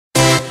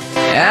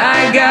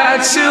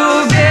got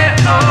to get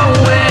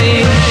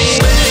away.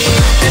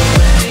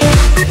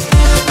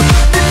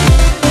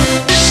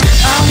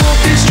 I walk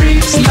these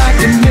streets like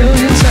a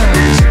million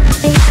times,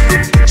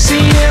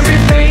 see every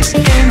face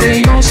and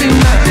they all seem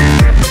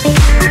mine.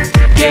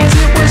 Guess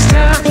it was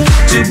time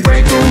to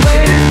break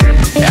away.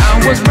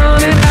 I was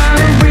running out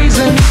of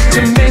reasons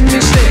to make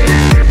me stay.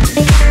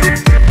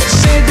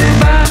 Say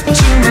goodbye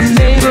to my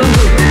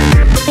neighborhood.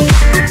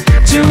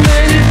 Too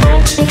many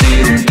folks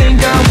didn't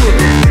think I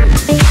would.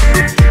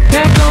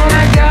 Pack all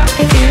I got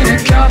in a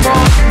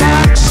cardboard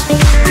box.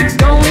 You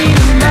don't need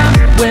a lot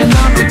when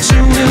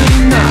opportunity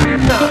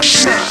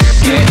knocks.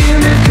 Get in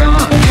the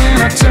car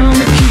and I turn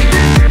the key.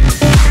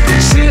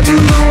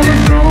 Sitting on the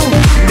throne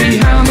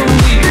behind the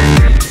wheel.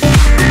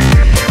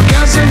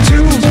 Got some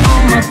tunes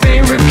on my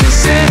favorite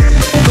cassette.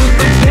 Put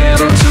the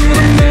pedal to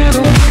the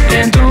metal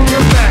and don't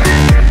look back.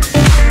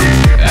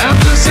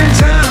 After some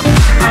time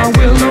I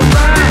will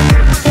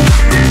arrive.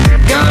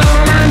 Got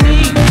all I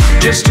need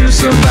just to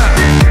survive.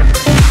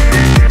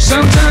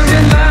 Sometimes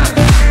in life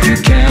you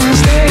cannot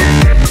stay,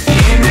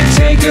 and you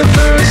take a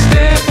first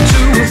step to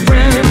a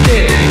brand new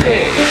day.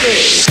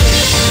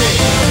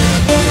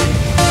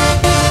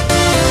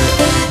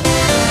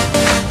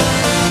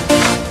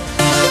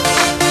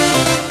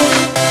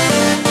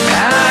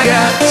 I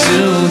got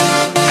to